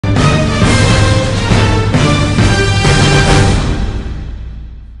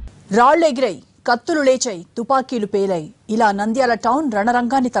రాళ్లు ఎగిరాయి, కత్తులు లేచాయి, తుపాకీలు పేలాయి. ఇలా నంద్యాల టౌన్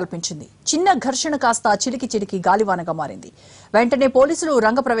రణరంగాన్ని తలపించింది. చిన్న ఘర్షణ కాస్త చిలికి గాలివానగా మారింది. వెంటనే పోలీసులు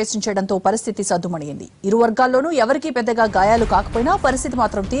రంగప్రవేశం చేయడంతో పరిస్థితి సద్దుమణిగింది. ఇరు వర్గాల్లోనూ ఎవరికీ పెద్దగా గాయాలు కాకపోయినా పరిస్థితి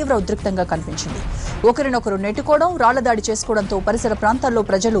మాత్రం తీవ్ర ఉద్రిక్తంగా కనిపించింది. ఒకరినొకరు నెట్టుకోవడం, రాళ్ల దాడి చేసుకోవడంతో పరిసర ప్రాంతాల్లో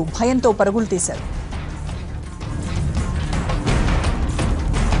ప్రజలు భయంతో పరుగులు తీశారు.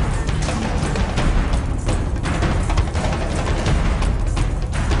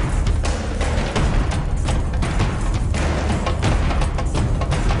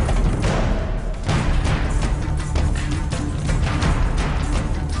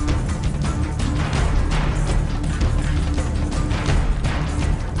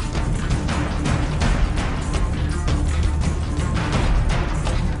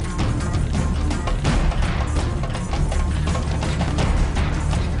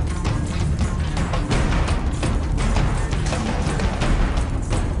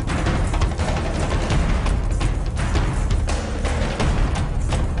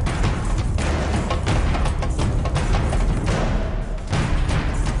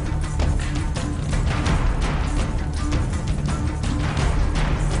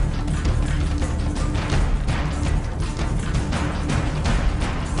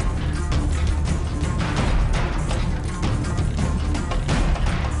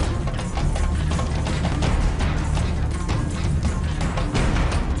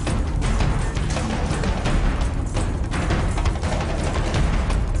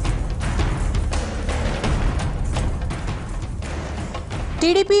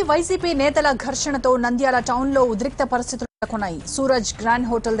 టీడీపీ వైసీపీ నేతల ఘర్షణతో నంద్యాల టౌన్లో ఉద్రిక్త పరిస్థితులు నెలకొన్నాయి. సూరజ్ గ్రాండ్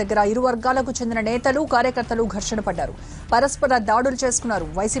హోటల్ దగ్గర ఇరు వర్గాలకు చెందిన నేతలు, కార్యకర్తలు ఘర్షణ పడ్డారు. పరస్పర దాడులు చేసుకున్నారు.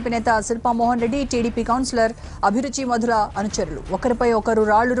 వైసీపీ నేత శిల్పామోహన్ రెడ్డి, టీడీపీ కౌన్సిలర్ అభిరుచి మధుల అనుచరులు ఒకరిపై ఒకరు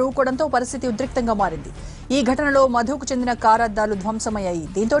రాళ్లు రూకోవడంతో పరిస్థితి ఉద్రిక్తంగా మారింది. ఈ ఘటనలో మధుకు చెందిన కారద్దాలు ధ్వంసమయ్యాయి.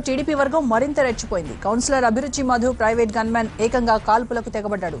 దీంతో టీడీపీ వర్గం మరింత రెచ్చిపోయింది. కౌన్సిలర్ అభిరుచి మధు ప్రైవేట్ గన్మ్యాన్ ఏకంగా కాల్పులకు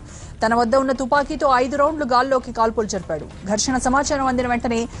తెగబడ్డాడు. తన వద్ద ఉన్న తుపాకీతో 5 రౌండ్లు గాల్లోకి కాల్పులు జరిపాడు. ఘర్షణ సమాచారం అందిన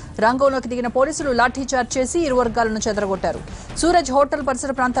వెంటనే రంగంలోకి దిగిన పోలీసులు లాఠీచార్జ్ చేసి ఇరు వర్గాలను చెదరగొట్టారు. సూరజ్ హోటల్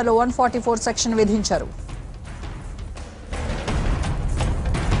పరిసర ప్రాంతాల్లో 144 సెక్షన్ విధించారు.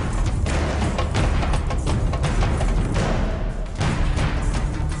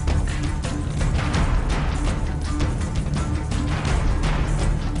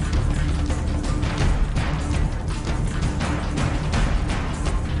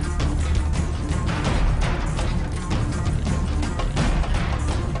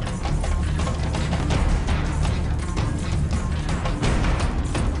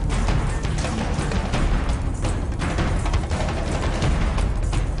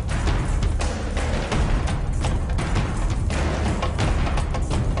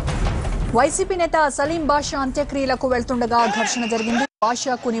 వైసీపీ నేత సలీం బాషా అంత్యక్రియలకు వెళ్తుండగా ఘర్షణ జరిగింది.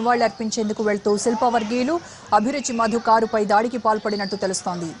 బాషాకు నివాళులర్పించేందుకు వెళ్తూ శిల్పవర్గీయులు అభిరుచి మధు కారుపై దాడికి పాల్పడినట్టు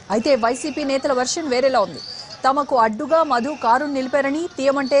తెలుస్తోంది. అయితే వైసీపీ నేతల వర్షన్ వేరేలా ఉంది. తమకు అడ్డుగా మధు కారును నిలిపారని,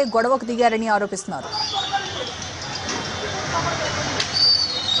 తీయమంటే గొడవకు దిగారని ఆరోపిస్తున్నారు.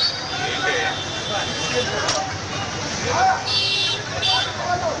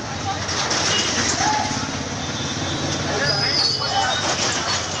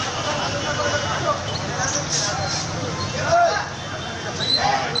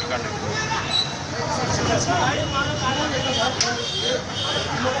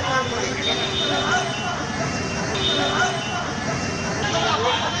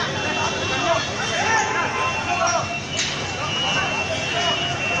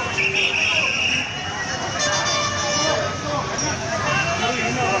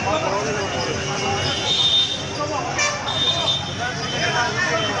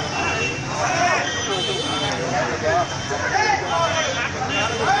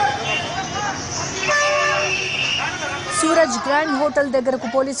 సూరజ్ గ్రాండ్ హోటల్ దగ్గరకు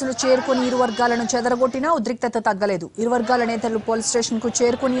పోలీసులు చేరుకుని ఇరు వర్గాలను చెదరగొట్టినా ఉద్రిక్తత తగ్గలేదు. ఇరు వర్గాల నేతలు పోలీస్ స్టేషన్ కు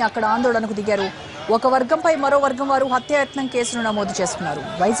చేరుకుని అక్కడ ఆందోళనకు దిగారు. ఒక వర్గంపై మరో వర్గం వారు హత్యాయత్నం కేసును నమోదు చేసుకున్నారు.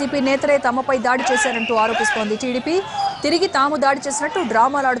 వైసీపీ నేతలే తమపై దాడి చేశారంటూ ఆరోపిస్తోంది టీడీపీ. తిరిగి తాము దాడి చేసినట్టు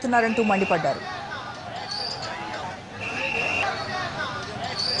డ్రామాలాడుతున్నారంటూ మండిపడ్డారు.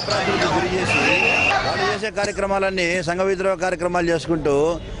 కార్యక్రమాలన్నీ సంఘ విద్రోహ కార్యక్రమాలు చేసుకుంటూ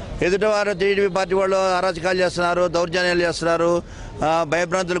ఎదుటివారు టీడీపీ పార్టీ వాళ్ళు అరాచకాలు చేస్తున్నారు, దౌర్జన్యాలు చేస్తున్నారు,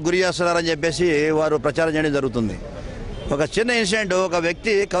 భయభ్రాంతులకు గురి చేస్తున్నారని చెప్పేసి వారు ప్రచారం చేయడం జరుగుతుంది. ఒక చిన్న ఇన్సిడెంట్, ఒక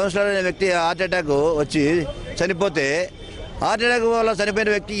వ్యక్తి కౌన్సిలర్ అనే వ్యక్తి హార్ట్ అటాక్ వచ్చి చనిపోతే హార్ట్ అటాక్ వల్ల చనిపోయిన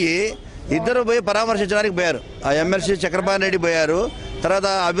వ్యక్తికి ఇద్దరు పోయి పరామర్శించడానికి పోయారు. ఆ ఎమ్మెల్సీ చక్రపాణి రెడ్డి పోయారు. తర్వాత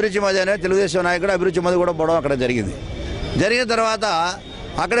అభిరుచి మధు అనే తెలుగుదేశం నాయకుడు అభిరుచి మధు కూడా పోవడం అక్కడ జరిగింది. జరిగిన తర్వాత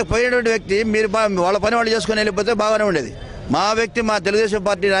అక్కడికి పోయినటువంటి వ్యక్తి మీరు వాళ్ళ పని వాళ్ళు చేసుకుని వెళ్ళిపోతే బాగానే ఉండేది. మా వ్యక్తి మా తెలుగుదేశం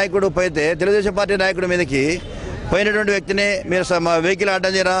పార్టీ నాయకుడు పోయితే తెలుగుదేశం పార్టీ నాయకుడి మీదకి పోయినటువంటి వ్యక్తిని మీరు మా వెహికల్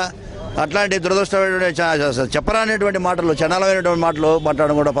అడ్డం చేయరా అట్లాంటి దురదృష్టమైన చెప్పరానటువంటి మాటలు చండాలమైనటువంటి మాటలు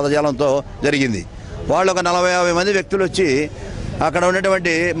మాట్లాడడం కూడా పదజాలంతో జరిగింది. వాళ్ళు ఒక 40-50 మంది వ్యక్తులు వచ్చి అక్కడ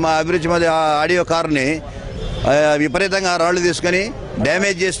ఉన్నటువంటి మా అభిరుచి మీద ఆడియో కారుని విపరీతంగా రాళ్లు తీసుకొని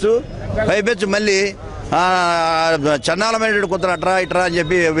డ్యామేజ్ చేస్తూ పైపెచ్చు మళ్ళీ చండాలమైనటువంటి కొంత అట్రా ఇట్రా అని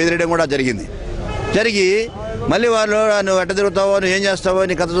చెప్పి బెదిరియడం కూడా జరిగి మళ్ళీ వాళ్ళు నువ్వు ఎట్ట తిరుగుతావో నువ్వు ఏం చేస్తావో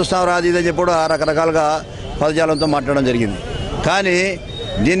నీ కథ చూస్తావు రాదు ఇదని చెప్పి కూడా రకరకాలుగా పదజాలంతో మాట్లాడడం జరిగింది. కానీ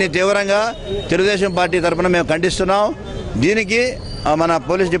దీన్ని తీవ్రంగా తెలుగుదేశం పార్టీ తరఫున మేము ఖండిస్తున్నాం. దీనికి మన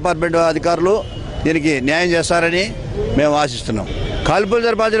పోలీస్ డిపార్ట్మెంట్ అధికారులు దీనికి న్యాయం చేస్తారని మేము ఆశిస్తున్నాం. కాల్పులు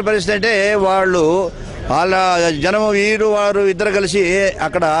జరపాల్సిన పరిస్థితి అంటే వాళ్ళు వాళ్ళ జనం వారు ఇద్దరు కలిసి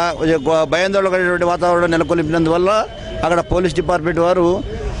అక్కడ భయాందోళనటువంటి వాతావరణం నెలకొల్పినందువల్ల అక్కడ పోలీస్ డిపార్ట్మెంట్ వారు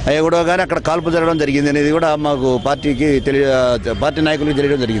కూడా కానీ అక్కడ కాల్పులు జరగడం జరిగింది అనేది కూడా మాకు పార్టీ నాయకులకు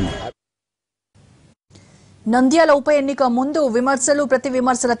తెలియడం జరిగింది. నంద్యాల ఉప ఎన్నిక ముందు విమర్శలు ప్రతి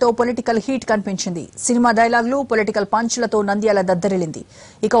విమర్శలతో పొలిటికల్ హీట్ కనిపించింది. సినిమా డైలాగులు పొలిటికల్ పంచ్లతో నంద్యాల దద్దరిల్లింది.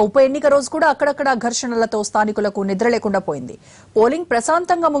 ఇక ఉప ఎన్నిక రోజు కూడా అక్కడక్కడ ఘర్షణలతో స్థానికులకు నిద్ర లేకుండా పోయింది. పోలింగ్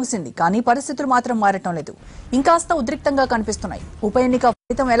ప్రశాంతంగా ముగిసింది, కానీ పరిస్థితులు మాత్రం మారటం లేదు. ఇంకాస్త ఉద్రిక్తంగా కనిపిస్తున్నాయి. ఉప ఎన్నిక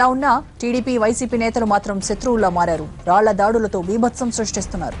ఫలితం ఎలా ఉన్నా టీడీపీ వైసీపీ నేతలు మాత్రం శత్రువుల్లా మారారు. రాళ్ల దాడులతో బీభత్సం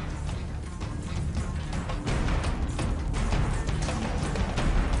సృష్టిస్తున్నారు.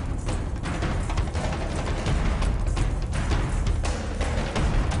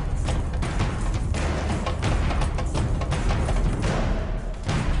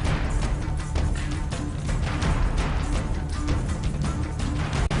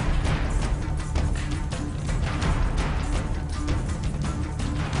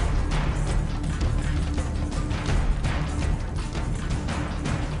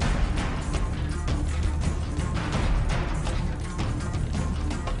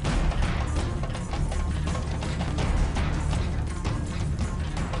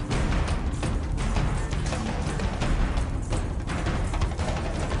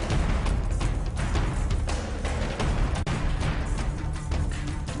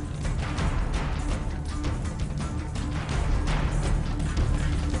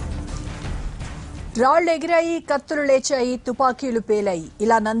 రాళ్లు ఎగిరాయి, కత్తులు లేచాయి, తుపాకీలు పేలాయి.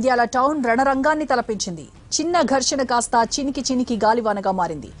 ఇలా నంద్యాల టౌన్ రణరంగాన్ని తలపించింది. చిన్న ఘర్షణ కాస్త చినికి గాలివానగా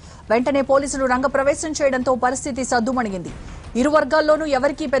మారింది. వెంటనే పోలీసులు రంగప్రవేశం చేయడంతో పరిస్థితి సద్దుమణిగింది. ఇరు వర్గాల్లోనూ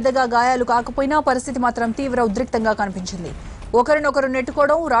ఎవరికీ పెద్దగా గాయాలు కాకపోయినా పరిస్థితి మాత్రం తీవ్ర ఉద్రిక్తంగా కనిపించింది. ఒకరినొకరు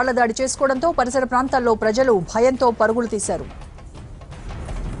నెట్టుకోవడం, రాళ్ల దాడి చేసుకోవడంతో పరిసర ప్రాంతాల్లో ప్రజలు భయంతో పరుగులు తీశారు.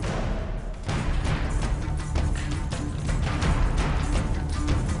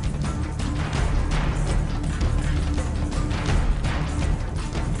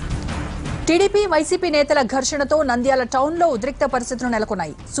 టీడీపీ వైసీపీ నేతల ఘర్షణతో నంద్యాల టౌన్లో ఉద్రిక్త పరిస్థితులు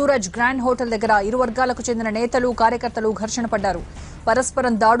నెలకొన్నాయి. సూరజ్ గ్రాండ్ హోటల్ దగ్గర ఇరు వర్గాలకు చెందిన నేతలు, కార్యకర్తలు ఘర్షణ పడ్డారు.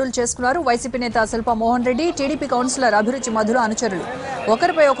 పరస్పరం దాడులు చేసుకున్నారు. వైసీపీ నేత శిల్పా మోహన్ రెడ్డి, టీడీపీ కౌన్సిలర్ అభిరుచి మధుల అనుచరులు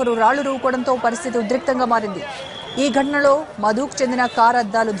ఒకరిపై ఒకరు రాళ్లు రూకోవడంతో పరిస్థితి ఉద్రిక్తంగా మారింది. ఈ ఘటనలో మధుకు చెందిన కారు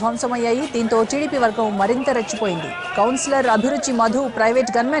అద్దాలు ధ్వంసమయ్యాయి. దీంతో టీడీపీ వర్గం మరింత రెచ్చిపోయింది. కౌన్సిలర్ అభిరుచి మధు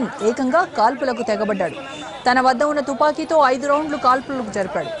ప్రైవేట్ గన్మెన్ ఏకంగా కాల్పులకు తెగబడ్డాడు. తన వద్ద ఉన్న తుపాకీతో 5 రౌండ్లు కాల్పులకు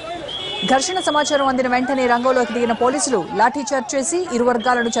జరిపాడు. ఘర్షణ సమాచారం అందిన వెంటనే రంగంలోకి దిగిన పోలీసులు లాఠీచార్జ్ చేసి ఇరు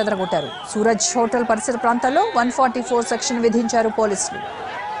వర్గాలను చెదరగొట్టారు. సూరజ్ హోటల్ పరిసర ప్రాంతాల్లో 144 సెక్షన్ విధించారు పోలీసులు.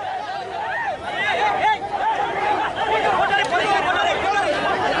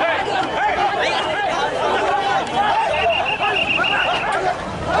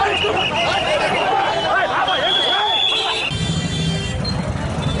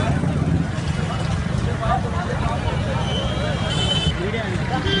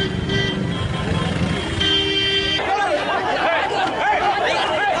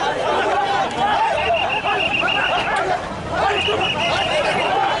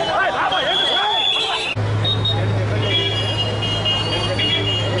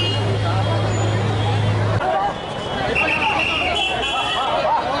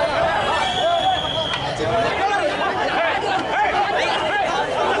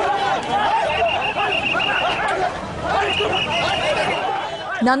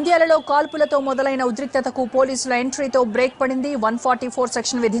 నంద్యాలలో కాల్పులతో మొదలైన ఉద్రిక్తతకు పోలీసుల ఎంట్రీతో బ్రేక్ పడింది. 144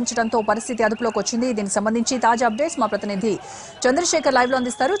 సెక్షన్ విధించడంతో పరిస్థితి అదుపులోకి వచ్చింది. దీనికి సంబంధించి తాజా అప్డేట్స్ మా ప్రతినిధి చంద్రశేఖర్ లైవ్ లో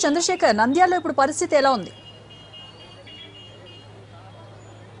అందిస్తారు. చంద్రశేఖర్, నంద్యాలలో ఇప్పుడు పరిస్థితి ఎలా ఉంది?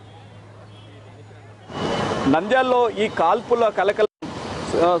 నంద్యాలలో ఈ కాల్పుల కలకలం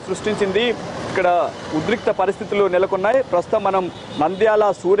సృష్టించింది. ఇక్కడ ఉద్రిక్త పరిస్థితులు నెలకొన్నాయి. ప్రస్తుతం మనం నంద్యాల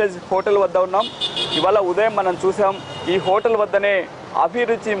సూరజ్ హోటల్ వద్ద ఉన్నాం. ఇవాళ ఉదయం మనం చూసాం, ఈ హోటల్ వద్దనే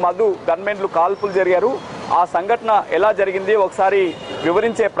అభిరుచి మధు గన్మెన్లు కాల్పులు జరిగారు. ఆ సంఘటన ఎలా జరిగింది ఒకసారి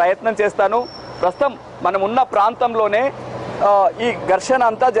వివరించే ప్రయత్నం చేస్తాను. ప్రస్తుతం మనం ఉన్న ప్రాంతంలోనే ఈ ఘర్షణ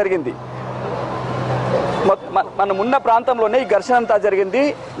అంతా జరిగింది.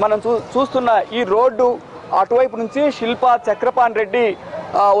 మనం చూస్తున్న ఈ రోడ్డు అటువైపు నుంచి శిల్పా చక్రపాణి రెడ్డి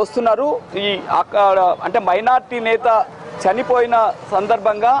వస్తున్నారు. ఈ అక్కడ అంటే మైనార్టీ నేత చనిపోయిన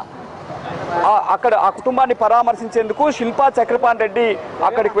సందర్భంగా అక్కడ ఆ కుటుంబాన్ని పరామర్శించేందుకు శిల్పా చక్రపాణి రెడ్డి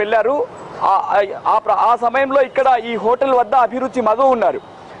అక్కడికి వెళ్ళారు. ఆ సమయంలో ఇక్కడ ఈ హోటల్ వద్ద అభిరుచి మధు ఉన్నారు.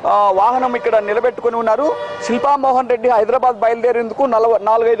 వాహనం ఇక్కడ నిలబెట్టుకుని ఉన్నారు. శిల్పా మోహన్ రెడ్డి హైదరాబాద్ బయలుదేరేందుకు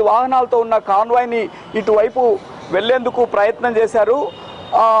 4-5 వాహనాలతో ఉన్న కాన్వాయ్ని ఇటువైపు వెళ్లేందుకు ప్రయత్నం చేశారు.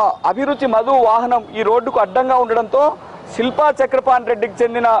 అభిరుచి మధు వాహనం ఈ రోడ్డుకు అడ్డంగా ఉండడంతో శిల్పా చక్రపాణి రెడ్డికి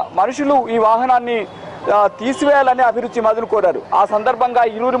చెందిన మనుషులు ఈ వాహనాన్ని తీసివేయాలని అభిరుచి మధును కోరారు. ఆ సందర్భంగా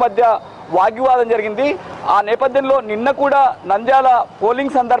ఇరువురి మధ్య వాగ్వివాదం జరిగింది. ఆ నేపథ్యంలో నిన్న కూడా నంద్యాల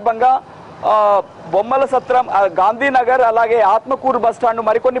పోలింగ్ సందర్భంగా బొమ్మల సత్రం, గాంధీనగర్, అలాగే ఆత్మకూరు బస్టాండ్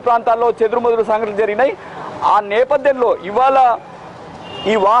మరికొన్ని ప్రాంతాల్లో చెదురుమదురు సంఘటనలు జరిగినాయి. ఆ నేపథ్యంలో ఇవాళ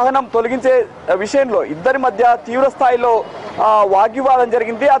ఈ వాహనం తొలగించే విషయంలో ఇద్దరి మధ్య తీవ్ర స్థాయిలో వాగ్వివాదం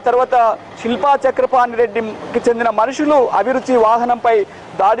జరిగింది. ఆ తర్వాత శిల్పా చక్రపాణి రెడ్డికి చెందిన మనుషులు అభిరుచి వాహనంపై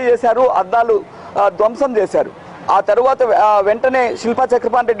దాడి చేశారు, అద్దాలు ధ్వంసం చేశారు. ఆ తర్వాత వెంటనే శిల్పా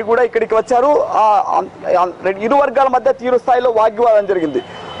చక్రపాణి రెడ్డి కూడా ఇక్కడికి వచ్చారు. ఇరు వర్గాల మధ్య తీవ్ర స్థాయిలో వాగ్వివాదం జరిగింది.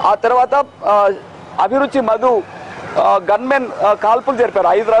 ఆ తర్వాత అభిరుచి మధు గన్మెన్ కాల్పులు జరిపారు.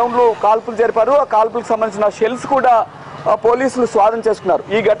 5 రౌండ్లు కాల్పులు జరిపారు. ఆ కాల్పులకు సంబంధించిన షెల్స్ కూడా పోలీసులు స్వాధీనం చేసుకున్నారు.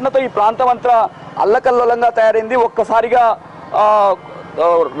 ఈ ఘటనతో ఈ ప్రాంతం అంతా అల్లకల్లోలంగా తయారైంది. ఒక్కసారిగా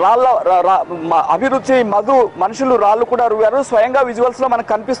అభిరుచి మధు మనుషులు రాళ్ళు కూడా రువ్వారు. స్వయంగా విజువల్స్ లో మనకు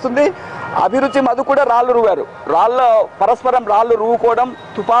కనిపిస్తుంది. అభిరుచి మధు కూడా రాళ్ళు రువ్వారు. పరస్పరం రాళ్ళు రువ్వుకోవడం,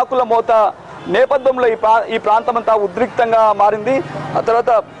 తుపాకుల మోత నేపథ్యంలో ఈ ప్రాంతం అంతా ఉద్రిక్తంగా మారింది. ఆ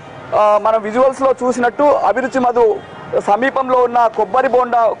తర్వాత మనం విజువల్స్ లో చూసినట్టు అభిరుచి మధు సమీపంలో ఉన్న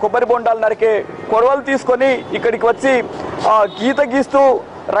కొబ్బరి బొండాలు నరికే కొడవలు తీసుకొని ఇక్కడికి వచ్చి గీత గీస్తూ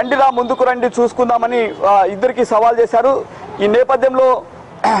రండిరా ముందుకు రండి చూసుకుందామని ఇద్దరికి సవాల్ చేశారు. ఈ నేపథ్యంలో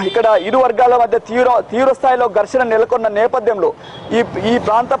ఇక్కడ ఇరు వర్గాల మధ్య తీవ్ర స్థాయిలో ఘర్షణ నెలకొన్న నేపథ్యంలో ఈ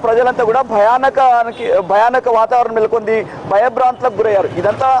ప్రాంత ప్రజలంతా కూడా భయానక వాతావరణం నెలకొంది, భయభ్రాంతులకు గురయ్యారు.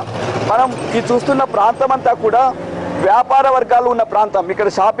 ఇదంతా మనం ఈ చూస్తున్న ప్రాంతం అంతా కూడా వ్యాపార వర్గాలు ఉన్న ప్రాంతం. ఇక్కడ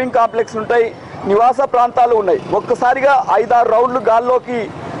షాపింగ్ కాంప్లెక్స్ ఉంటాయి, నివాస ప్రాంతాలు ఉన్నాయి. ఒక్కసారిగా 5-6 రౌండ్లు గాల్లోకి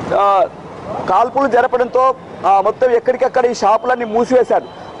కాల్పులు జరపడంతో మొత్తం ఎక్కడికక్కడ ఈ షాపులన్నీ మూసివేశారు.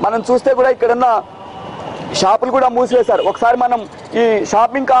 మనం చూస్తే కూడా ఇక్కడున్న షాపులు కూడా మూసివేశారు. ఒకసారి మనం ఈ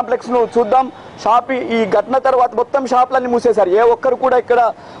షాపింగ్ కాంప్లెక్స్ ను చూద్దాం. ఈ ఘటన తర్వాత మొత్తం షాపులన్నీ మూసేశారు. ఏ ఒక్కరు కూడా ఇక్కడ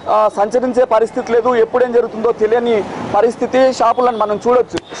సంచరించే పరిస్థితి లేదు. ఎప్పుడేం జరుగుతుందో తెలియని పరిస్థితి. షాపులను మనం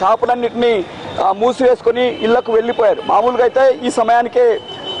చూడొచ్చు. షాపులన్నింటినీ మూసివేసుకొని ఇళ్లకు వెళ్ళిపోయారు. మామూలుగా అయితే ఈ సమయానికే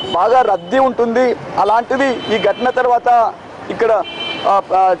బాగా రద్దీ ఉంటుంది. అలాంటిది ఈ ఘటన తర్వాత ఇక్కడ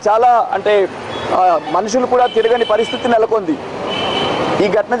చాలా అంటే మనుషులు కూడా తిరగని పరిస్థితి నెలకొంది. ఈ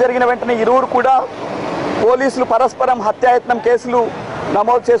ఘటన జరిగిన వెంటనే ఇరువురు కూడా పోలీసులు పరస్పరం హత్యాయత్నం కేసులు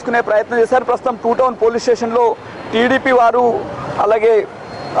నమోదు చేసుకునే ప్రయత్నం చేశారు. ప్రస్తుతం 2 టౌన్ పోలీస్ స్టేషన్లో టీడీపీ వారు అలాగే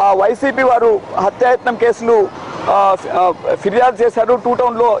వైసీపీ వారు హత్యాయత్నం కేసులు ఫిర్యాదు చేశారు. 2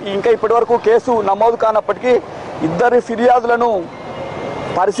 టౌన్లో ఇంకా ఇప్పటివరకు కేసు నమోదు కానప్పటికీ ఇద్దరి ఫిర్యాదులను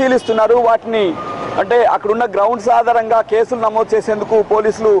పరిశీలిస్తున్నారు. వాటిని అంటే అక్కడున్న గ్రౌండ్స్ ఆధారంగా కేసులు నమోదు చేసేందుకు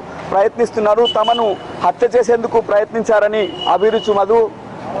పోలీసులు ప్రయత్నిస్తున్నారు. తమను హత్య చేసేందుకు ప్రయత్నించారని అభిరుచి మధు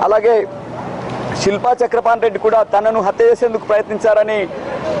అలాగే శిల్పా చక్రపాణి రెడ్డి కూడా తనను హత్య చేసేందుకు ప్రయత్నించారని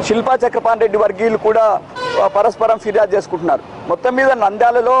శిల్పా చక్రపాణి రెడ్డి వర్గీయులు కూడా పరస్పరం ఫిర్యాదు చేసుకుంటున్నారు. మొత్తం మీద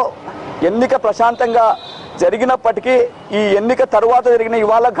నంద్యాలలో ఎన్నిక ప్రశాంతంగా జరిగినప్పటికీ ఈ ఎన్నిక తరువాత జరిగిన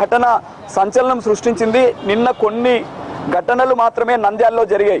ఇవాళ ఘటన సంచలనం సృష్టించింది. నిన్న కొన్ని ఘటనలు మాత్రమే నంద్యాలలో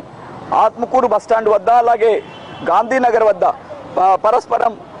జరిగాయి. ఆత్మకూరు బస్టాండ్ వద్ద అలాగే గాంధీనగర్ వద్ద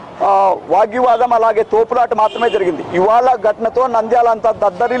పరస్పరం వాగ్వివాదం అలాగే తోపులాట మాత్రమే జరిగింది. ఇవాళ ఘటనతో నంద్యాల అంతా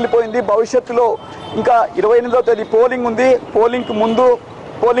దద్దరిల్లిపోయింది. భవిష్యత్తులో ఇంకా 28వ తేదీ పోలింగ్ ఉంది. పోలింగ్కి ముందు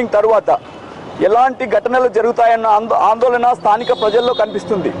పోలింగ్ తరువాత ఎలాంటి ఘటనలు జరుగుతాయన్న ఆందోళన స్థానిక ప్రజల్లో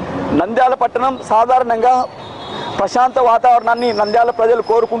కనిపిస్తుంది. నంద్యాల పట్టణం సాధారణంగా ప్రశాంత వాతావరణాన్ని నంద్యాల ప్రజలు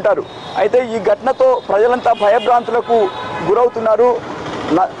కోరుకుంటారు. అయితే ఈ ఘటనతో ప్రజలంతా భయభ్రాంతులకు గురవుతున్నారు.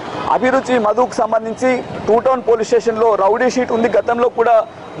 అభిరుచి మధుకు సంబంధించి 2 టౌన్ పోలీస్ స్టేషన్లో రౌడీ షీట్ ఉంది. గతంలో కూడా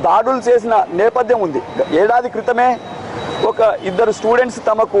దాడులు చేసిన నేపథ్యం ఉంది. ఏడాది క్రితమే ఒక ఇద్దరు స్టూడెంట్స్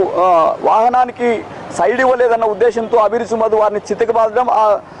తమకు వాహనానికి సైడ్ ఇవ్వలేదన్న ఉద్దేశంతో అభిరుచి మధు వారిని చితకబాదడం,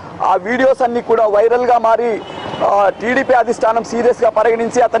 ఆ వీడియోస్ అన్నీ కూడా వైరల్గా మారి టీడీపీ అధిష్టానం సీరియస్గా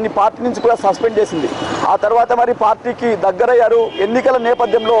పరిగణించి అతన్ని పార్టీ నుంచి కూడా సస్పెండ్ చేసింది. ఆ తర్వాత మరి పార్టీకి దగ్గరయ్యారు. ఎన్నికల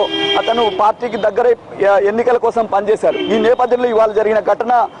నేపథ్యంలో అతను పార్టీకి దగ్గరై ఎన్నికల కోసం పనిచేశారు. ఈ నేపథ్యంలో ఇవాళ జరిగిన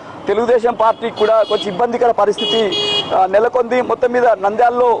ఘటన తెలుగుదేశం పార్టీకి కూడా కొంచెం ఇబ్బందికర పరిస్థితి నెలకొంది. మొత్తం మీద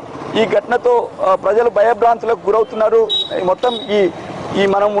నంద్యాలలో ఈ ఘటనతో ప్రజలు భయభ్రాంతులకు గురవుతున్నారు. మొత్తం ఈ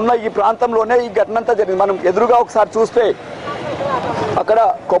మనం ఉన్న ఈ ప్రాంతంలోనే ఈ ఘటన అంతా జరిగింది. మనం ఎదురుగా ఒకసారి చూస్తే అక్కడ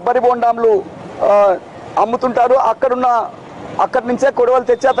కొబ్బరి బొండాంలు అమ్ముతుంటారు. అక్కడి నుంచే కొడవలు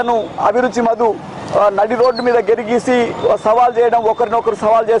తెచ్చి అతను అభిరుచి మధు నడి రోడ్డు మీద గెరిగీసి సవాల్ చేయడం, ఒకరినొకరు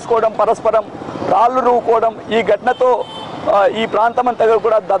సవాల్ చేసుకోవడం, పరస్పరం రాళ్ళు రూకోవడం, ఈ ఘటనతో ఈ ప్రాంతం అంతా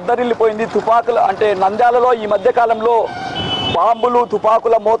కూడా దద్దరిల్లిపోయింది. తుపాకులు అంటే నంద్యాలలో ఈ మధ్య కాలంలో బాంబులు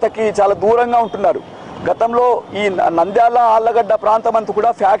తుపాకుల మోతకి చాలా దూరంగా ఉంటున్నారు. గతంలో ఈ నంద్యాల ఆళ్లగడ్డ ప్రాంతం అంతా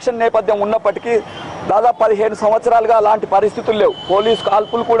కూడా ఫ్యాక్షన్ నేపథ్యం ఉన్నప్పటికీ దాదాపు 15 సంవత్సరాలుగా అలాంటి పరిస్థితులు లేవు. పోలీసు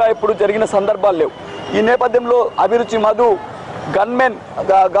కాల్పులు కూడా ఇప్పుడు జరిగిన సందర్భాలు లేవు. ఈ నేపథ్యంలో అభిరుచి మధు గన్మెన్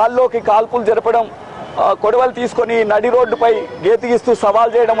గాల్లోకి కాల్పులు జరపడం, కొడవలు తీసుకొని నడి రోడ్డుపై గేతిగిస్తూ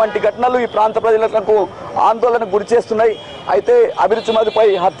సవాల్ చేయడం వంటి ఘటనలు ఈ ప్రాంత ప్రజలకు ఆందోళనకు గురి చేస్తున్నాయి. అయితే అభిరుచి మధుపై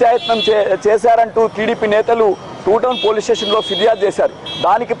హత్యాయత్నం చేశారంటూ టీడీపీ నేతలు టూటౌన్ పోలీస్ స్టేషన్లో ఫిర్యాదు చేశారు.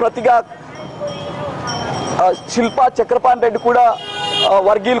 దానికి ప్రతిగా శిల్పా చక్రపాణి రెడ్డి కూడా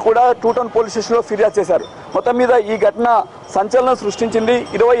వర్గీయులు కూడా టూటౌన్ పోలీస్ స్టేషన్లో ఫిర్యాదు చేశారు. మొత్తం మీద ఈ ఘటన సంచలనం సృష్టించింది.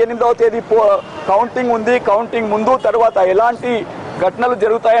 28వ తేదీ కౌంటింగ్ ఉంది. కౌంటింగ్ ముందు తర్వాత ఎలాంటి ఘటనలు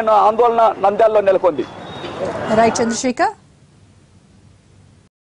జరుగుతాయన్న ఆందోళన నంద్యాలలో నెలకొంది. రైట్ చంద్రశేఖర్.